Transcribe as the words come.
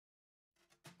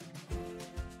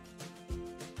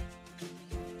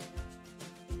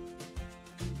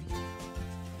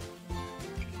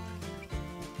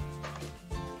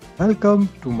Welcome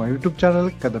to my YouTube channel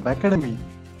Kadam Academy.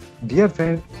 Dear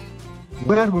friend,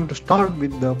 we are going to start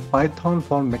with the Python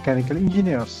for mechanical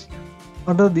engineers.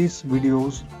 Under these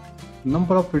videos,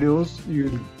 number of videos, you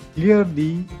will clear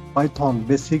the Python,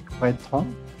 basic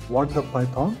Python, what the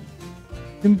Python,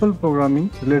 simple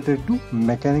programming related to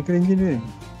mechanical engineering.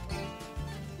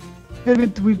 Here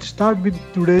we'll start with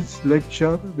today's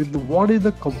lecture with what is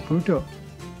the computer.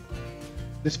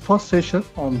 This first session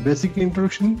on basic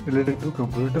introduction related to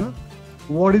computer.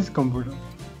 What is computer?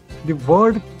 The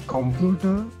word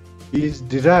computer is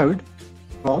derived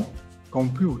from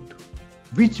compute,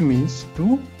 which means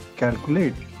to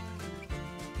calculate.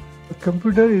 A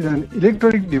computer is an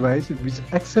electronic device which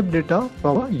accepts data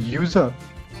from a user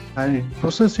and it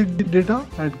processes the data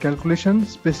and calculation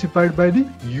specified by the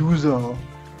user.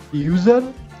 User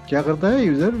क्या करता है?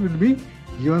 User will be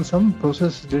given some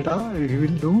processed data, he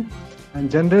will do and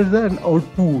generates an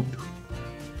output.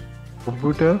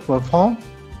 Computer perform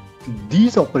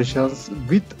these operations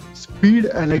with speed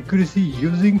and accuracy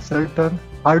using certain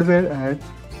hardware and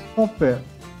software.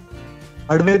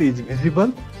 Hardware is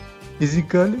visible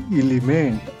physical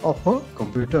element of a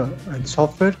computer and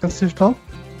software consists of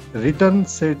written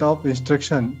set of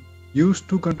instructions used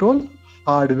to control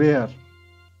hardware.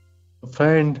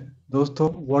 Friend,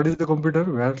 दोस्तों, what is the computer?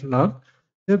 We have to learn.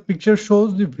 The picture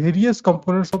shows the various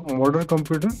components of modern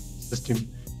computer system.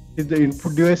 Is the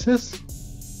input devices.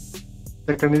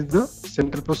 Second is the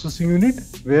central processing unit,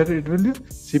 where it will be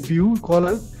CPU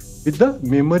called with the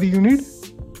memory unit,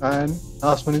 and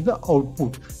last one is the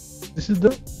output. This is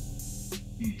the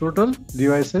total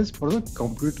devices for the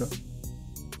computer.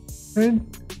 And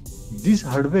this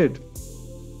hardware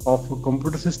of a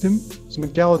computer system,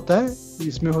 इसमें क्या होता है?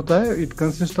 इसमें होता है, it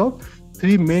consists of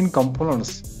three main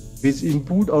components, which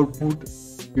input output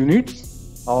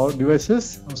units or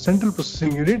devices, or central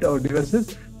processing unit or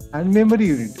devices, and memory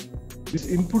unit. These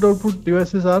input output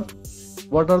devices are,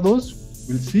 what are those?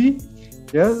 We'll see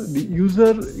here. The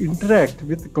user interact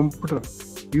with the computer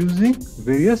using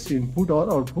various input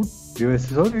or output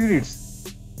devices or units.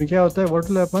 तो क्या होता है? What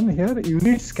will happen here?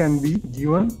 Units can be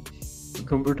given to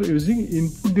computer using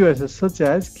input devices such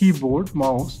as keyboard,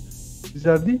 mouse. These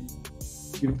are the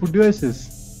input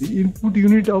devices. The input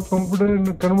unit of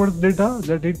computer converts data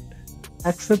that it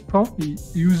accepts from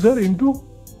user into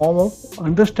form of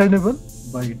understandable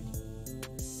byte.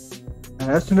 And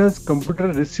as soon as computer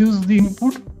receives the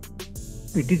input,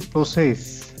 it is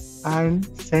processed and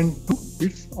sent to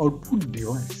its output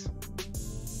device.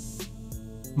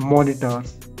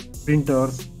 Monitors,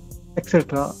 printers,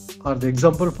 etc. are the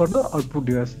example for the output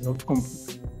devices of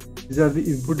computer. These are the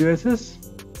input devices.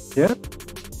 Here,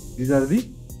 these are the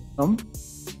some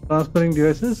transferring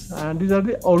devices, and these are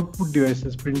the output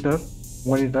devices, printer,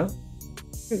 monitor,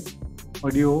 okay,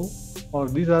 audio, or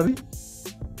these are the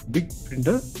big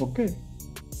printer. Okay.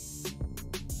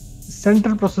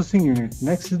 Central processing unit.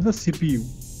 Next is the CPU.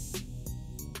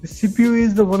 The CPU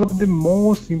is one of the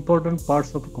most important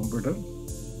parts of a computer.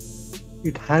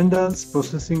 It handles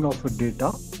processing of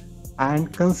data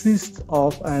and consists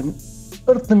of an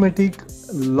arithmetic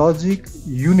logic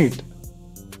unit,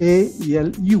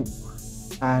 ALU,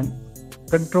 and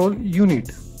control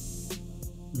unit.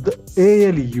 The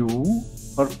ALU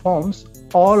performs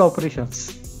all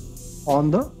operations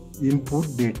on the input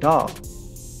data.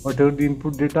 Whatever the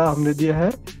input data हमने दिया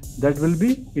है, that will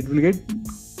be, it will get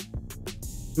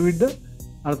do it the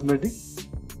arithmetic.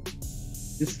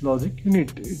 This logic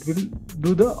unit, it will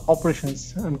do the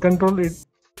operations and control it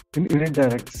in unit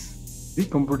directs the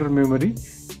computer memory,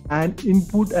 and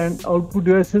input and output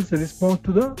devices respond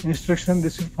to the instruction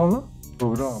received from the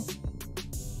program.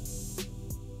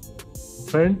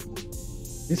 Friend,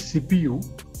 this CPU,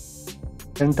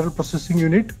 central processing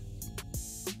unit,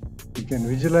 you can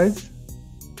visualize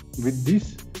with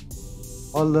this.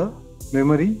 All the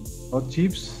memory or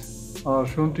chips are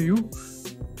shown to you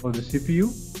for the CPU,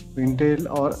 Intel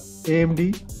or AMD.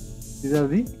 These are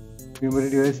the memory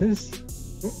devices.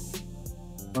 Okay.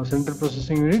 Now central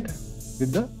processing unit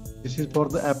with the, this is for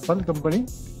the Apple company,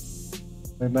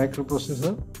 the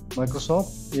microprocessor,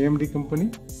 Microsoft, AMD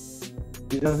company.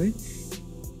 These are the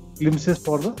glimpses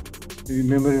for the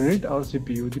memory unit or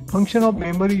CPU. The function of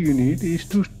memory unit is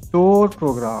to store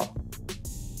program.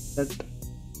 That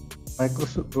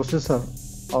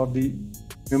microprocessor or the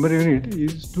memory unit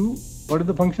is to, what is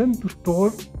the function? To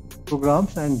store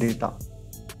programs and data.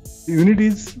 The unit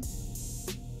is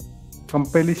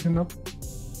compilation of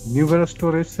numerous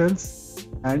storage cells,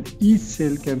 and each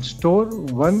cell can store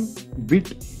 1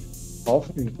 bit of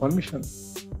information.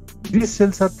 These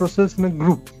cells are processed in a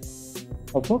group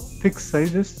of a fixed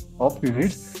sizes of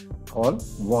units called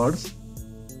words,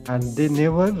 and they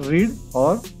never read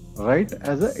or write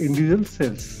as a individual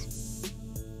cells.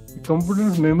 The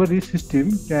computer's memory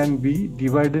system can be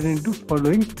divided into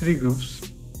following three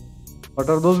groups. What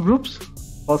are those groups?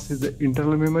 First is the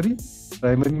internal memory,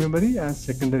 primary memory, and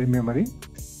secondary memory.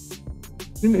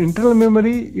 In internal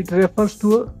memory, it refers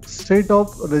to a set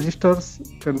of registers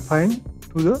confined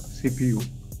to the CPU.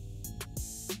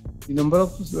 The number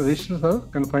of registers are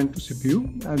confined to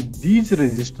CPU, and these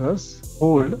registers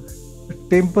hold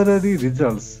temporary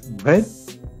results when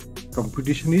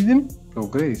computation is in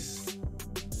progress.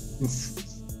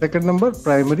 Second number,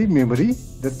 primary memory.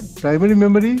 That primary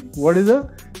memory, what is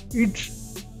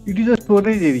it is a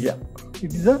storage area.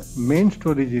 It is a main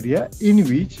storage area in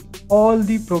which all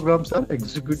the programs are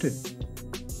executed.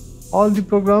 All the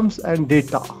programs and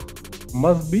data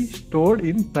must be stored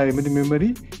in primary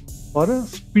memory for a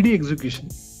speedy execution.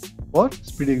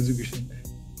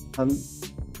 And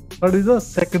third is the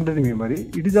secondary memory.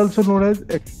 It is also known as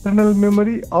external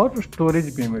memory or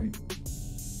storage memory.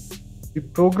 The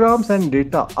programs and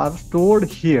data are stored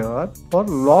here for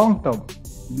long term,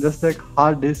 just like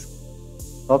hard disk,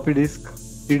 floppy disk,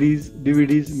 CDs,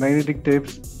 DVDs, magnetic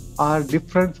tapes are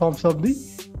different forms of the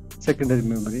secondary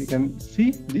memory. You can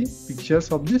see the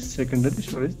pictures of these secondary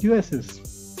storage devices.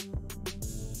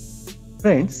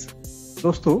 Friends,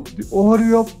 dosto, the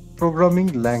overview of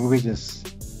programming languages.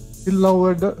 Till now we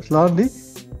have learned the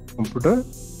computer,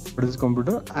 what is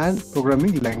computer, and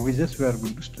programming languages we are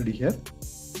going to study here.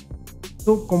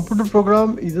 So computer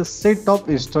program is a set of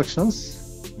instructions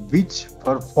which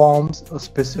performs a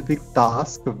specific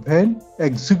task when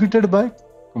executed by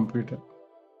computer.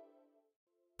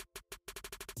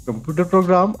 Computer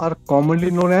programs are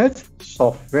commonly known as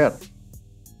software,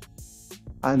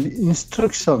 and the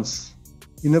instructions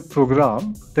in a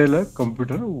program tell a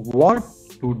computer what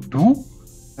to do,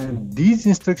 and these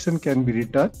instructions can be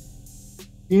written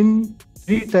in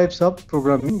three types of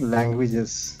programming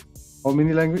languages. How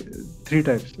many languages? Three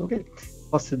types. Okay.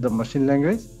 First is the machine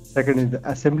language, second is the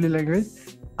assembly language,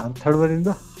 and third one is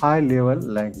the high level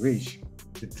language.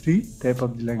 The three types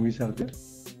of the language are there.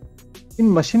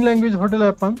 In machine language, what will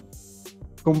happen?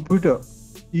 Computer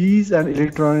is an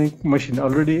electronic machine.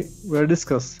 Already we have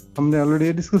discussed. हमने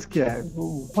already discuss किया है.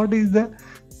 What is the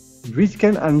which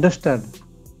can understand?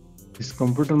 This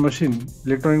computer machine,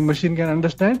 electronic machine can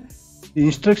understand the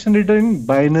instruction written in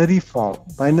binary form.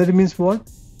 Binary means what?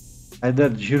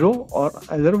 Either 0 or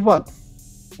either 1.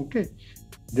 Okay,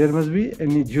 there must be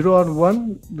any 0 or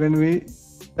 1 when we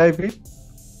type it,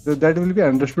 so that will be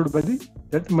understood by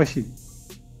that machine.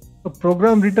 A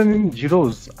program written in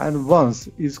zeros and ones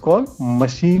is called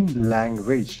machine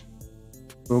language.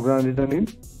 Program written in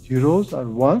zeros or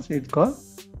ones is called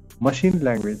machine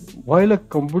language. While a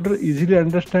computer easily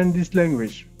understands this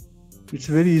language, it's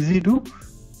very easy to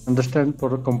understand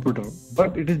for a computer,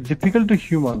 but it is difficult to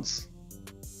humans.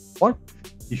 What?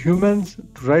 Humans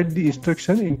to write the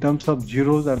instruction in terms of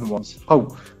zeros and ones. How?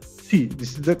 See,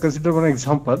 this is consider one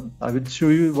example. I will show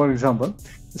you one example.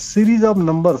 A series of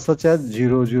numbers such as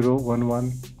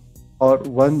 0011 or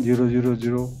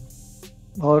 1000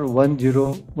 or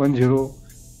 1010.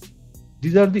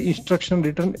 These are the instruction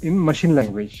written in machine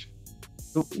language.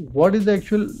 So what is the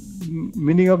actual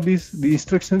meaning of this? The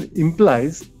instruction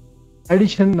implies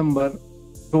addition number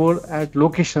stored at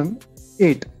location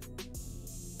 8.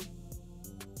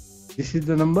 This is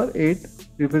the number 8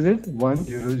 represent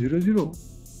 1000,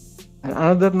 and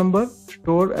another number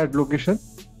stored at location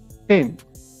 10.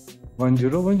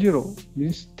 1010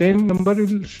 means 10 number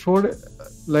will stored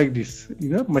like this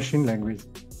in a machine language.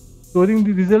 Storing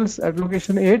the results at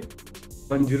location 8,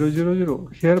 1000.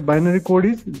 Here binary code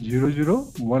is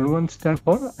 0011 stand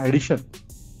for addition.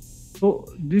 So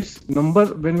this number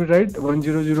when we write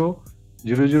 100,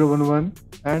 0011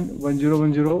 and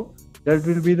 1010, that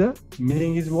will be the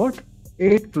meaning is what?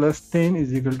 8 plus 10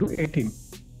 is equal to 18.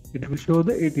 It will show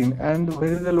the 18, and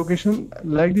where is the location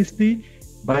like this, the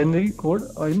binary code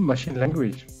in machine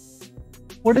language.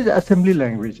 What is assembly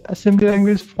language? Assembly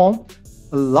language form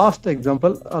a last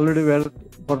example already where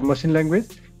for machine language.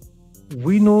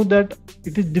 We know that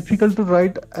it is difficult to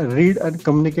write, read and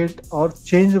communicate or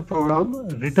change the program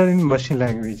written in machine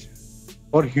language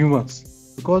for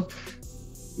humans, because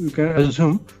you can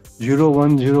assume 0,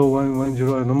 1, 0, 1, 1,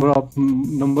 0, a number of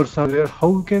numbers are there.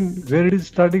 How can, where it is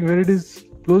starting, where it is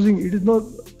closing, it is not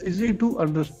easy to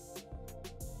understand.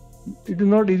 It is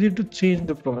not easy to change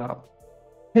the program.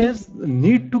 Hence,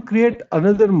 need to create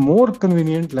another more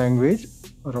convenient language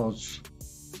arose.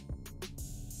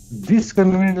 This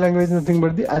convenient language is nothing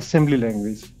but the assembly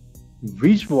language,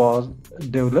 which was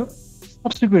developed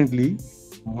subsequently.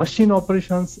 Machine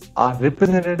operations are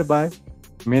represented by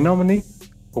mnemonic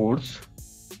codes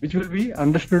which will be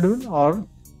understandable or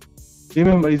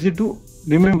remember, easy to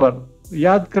remember.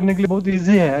 याद करने के लिए बहुत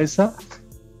easy है, ऐसा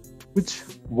कुछ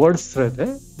words रहते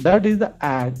हैं. That is the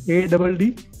add,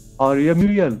 ADD or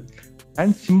MUL,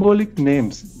 and symbolic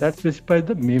names that specify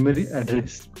the memory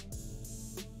address.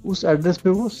 उस एड्रेस पे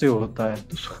वो सेव होता है.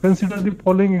 तो consider the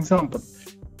following example.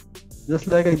 Just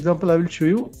like example, I will show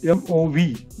you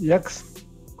MOV X,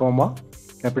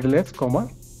 capital X,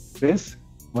 space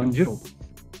 10,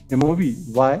 MOV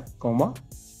Y,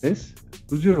 space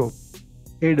 20,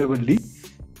 ADD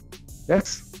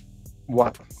X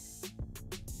 1.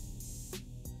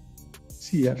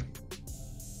 See here.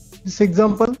 This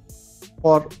example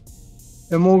for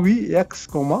MOV X,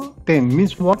 10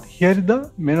 means what? Here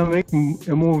the mnemonic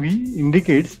MOV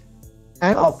indicates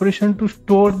an operation to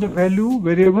store the value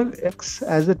variable X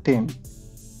as a 10.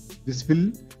 This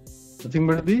will nothing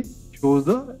but the shows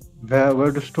the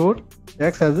where to store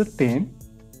X as a 10,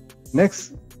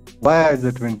 next Y as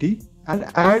a 20, and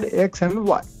add X and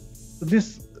Y. So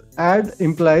this add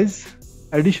implies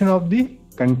addition of the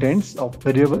contents of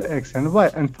variable X and Y,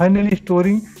 and finally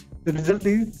storing the result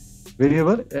is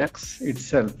variable X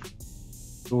itself.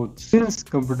 So since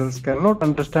computers cannot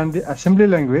understand the assembly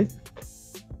language,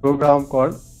 program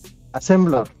called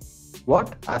assembler.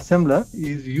 What? Assembler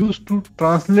is used to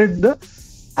translate the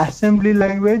assembly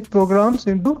language programs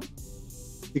into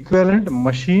equivalent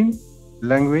machine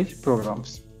language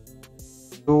programs.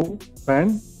 So,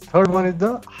 and third one is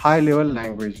the high level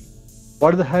language.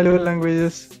 What are the high level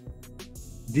languages?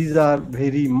 These are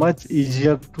very much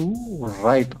easier to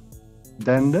write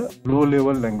than the low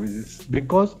level languages,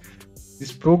 because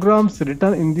these programs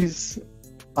written in these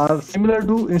are similar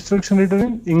to instruction written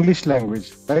in English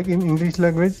language. Like in English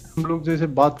language, हम लोग जैसे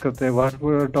बात करते हैं, what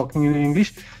we are talking in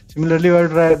English, similarly we are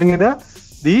writing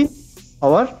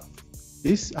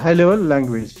this high level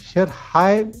language. Here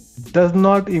high does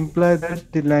not imply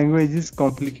that the language is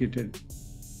complicated.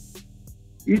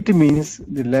 It means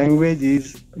the language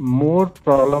is more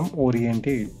problem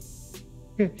oriented.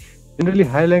 Okay. Generally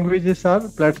high languages are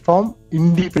platform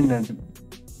independent.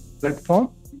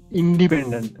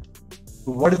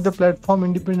 What is the platform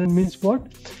independent means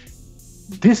what?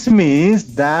 This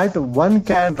means that one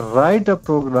can write a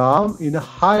program in a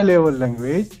high level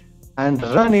language and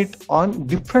run it on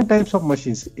different types of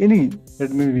machines. Any,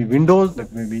 that may be Windows,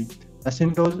 that may be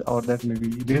Macintosh, or that may be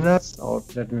Linux, or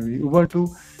that may be Ubuntu,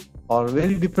 or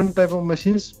very different type of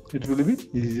machines. It will be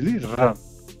easily run.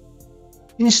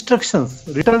 Instructions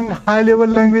written in high level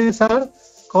languages are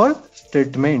called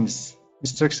statements.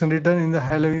 Instruction written in the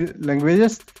high level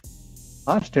languages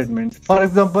are statements. For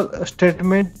example, a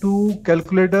statement to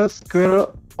calculate a square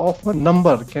of a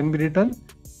number can be written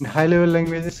in high level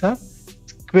languages are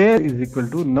square is equal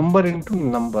to number into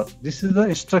number. This is the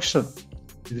instruction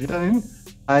written in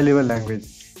high level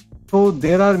language. So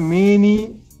there are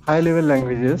many high level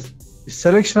languages. The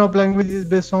selection of language is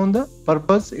based on the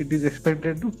purpose it is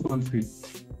expected to fulfill.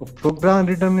 A program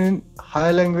written in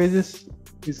high languages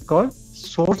is called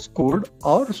source code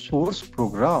or source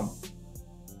program.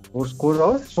 Source code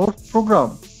or source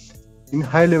program in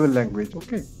high level language.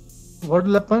 Okay. What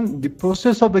will happen? The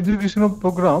process of execution of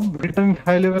program written in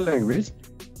high level language,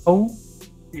 how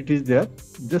it is there?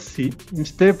 Just see in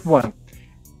step 1.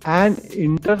 An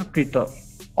interpreter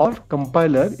or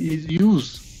compiler is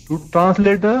used to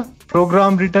translate a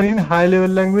program written in high level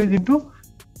language into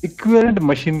equivalent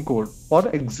machine code for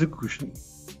execution.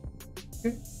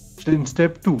 Okay. So in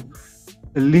step 2,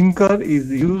 a linker is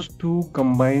used to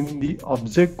combine the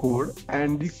object code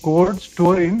and the code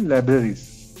stored in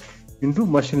libraries into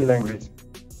machine language.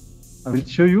 I will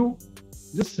show you.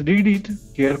 Just read it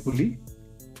carefully.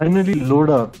 Finally,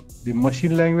 loader, the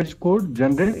machine language code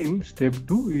generated in step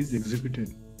 2 is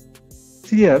executed.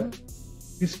 Here,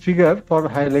 this figure for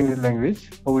high language,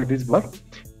 how it is work.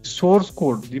 Source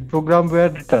code, the program were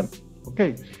written.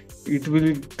 Okay, it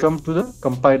will come to the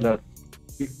compiler.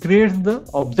 It creates the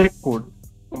object code.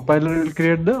 Compiler will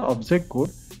create the object code,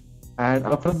 and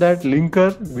after that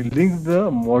linker will link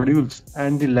the modules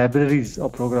and the libraries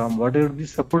of program. Whatever the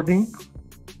supporting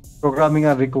programming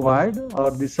are required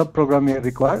or the sub-programming are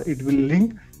required, it will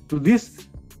link to this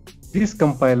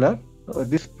compiler,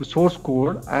 this source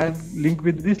code, and link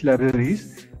with these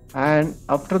libraries. And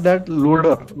after that,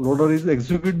 loader is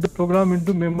execute the program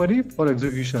into memory for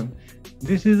execution.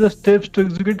 This is the steps to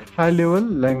execute high level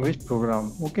language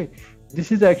program. Okay,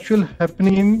 this is actual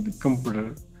happening in the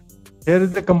computer. Here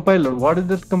is the compiler. What is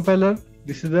that compiler?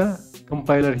 This is the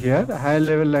compiler here. High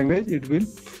level language, it will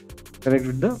connect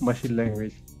with the machine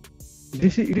language.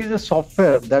 It is a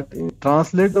software that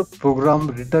translates the program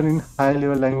written in high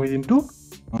level language into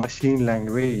machine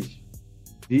language.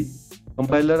 the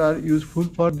compiler are useful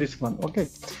for this one. Okay,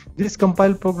 this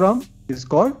compile program is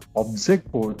called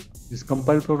object code. This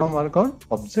compile program are called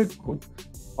object code,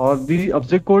 or the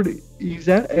object code is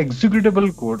an executable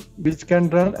code which can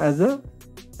run as a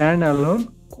standalone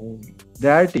code.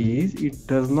 That is, it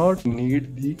does not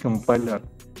need the compiler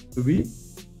to be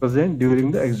present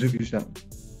during the execution.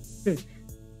 Okay,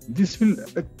 this will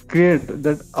create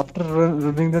that after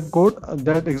running that code,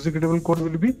 that executable code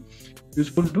will be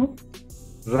useful to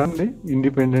run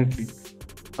independently.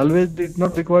 Always did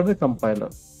not require the compiler.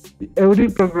 Every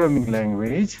programming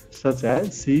language such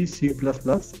as C, C++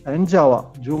 and Java,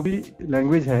 जो भी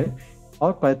language है,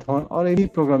 or Python or any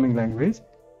programming language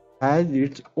has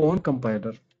its own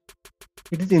compiler.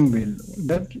 It is inbuilt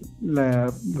that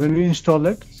when we install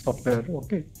that software.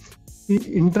 Okay, the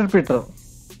interpreter,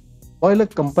 while a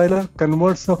compiler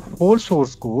converts a whole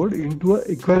source code into an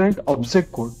equivalent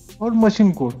object code or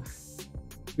machine code,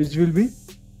 which will be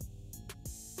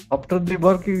after the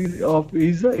work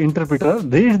is the interpreter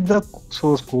reads the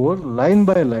source code line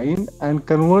by line and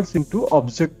converts into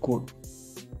object code.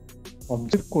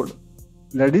 Object code,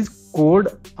 that is code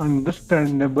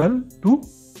understandable to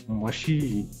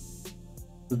machine.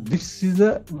 So this is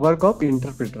the work of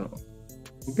interpreter.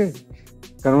 Okay,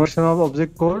 conversion of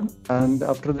object code, and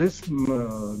after this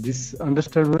this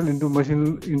understandable into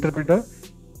machine interpreter,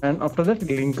 and after that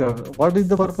linker. What is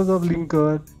the purpose of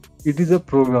linker? It is a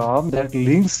program that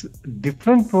links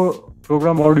different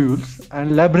program modules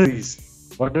and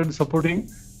libraries. What are supporting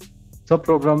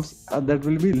subprograms that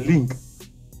will be linked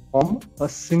from a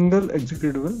single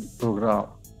executable program.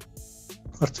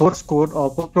 A source code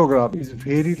of a program is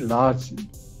very large,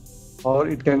 or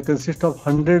it can consist of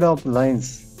hundreds of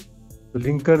lines. The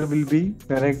linker will be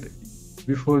connect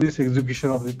before this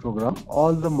execution of the program.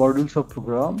 All the modules of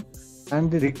program and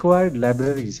the required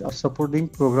libraries of supporting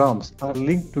programs are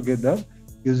linked together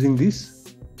using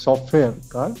this software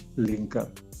called linker.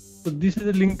 So this is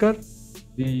a linker,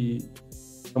 the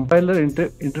compiler,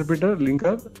 interpreter,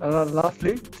 linker.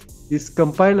 Lastly, this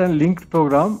compiled and linked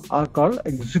program are called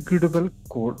executable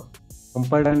code.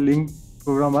 Compiled and linked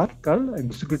program are called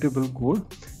executable code.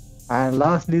 And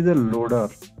lastly, the loader.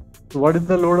 So what is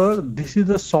the loader? This is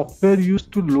the software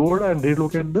used to load and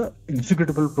relocate the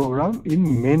executable program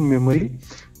in main memory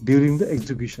during the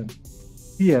execution.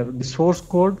 Here, the source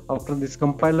code after this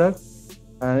compiler,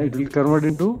 it will convert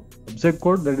into object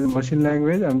code, that is machine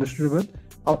language understandable.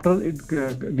 After it,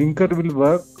 linker will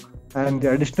work, and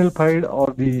the additional file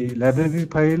or the library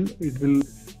file, it will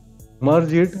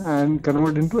merge it and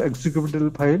convert into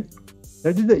executable file.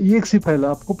 That is the exe file.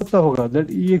 आपको पता होगा that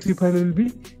exe file will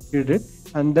be created,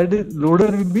 and that is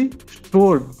loader will be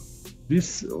stored.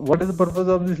 This, what is the purpose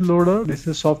of this loader? This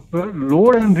is software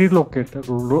load and relocate.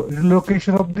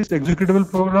 Relocation of this executable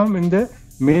program in the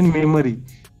main memory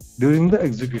during the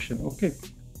execution. Okay,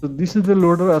 so this is the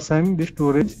loader assigning the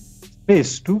storage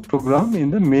space to program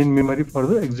in the main memory for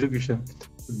the execution.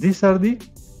 So these are the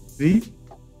three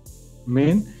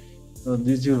main.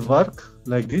 This will work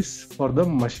like this for the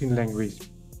machine language,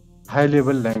 high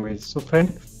level language. So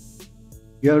friend,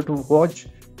 you have to watch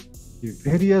the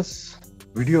various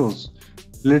videos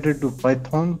related to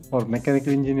Python for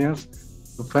mechanical engineers.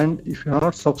 So friend, if you are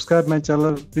not subscribed my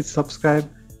channel, please subscribe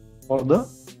for the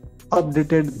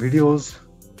updated videos.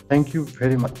 Thank you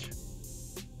very much.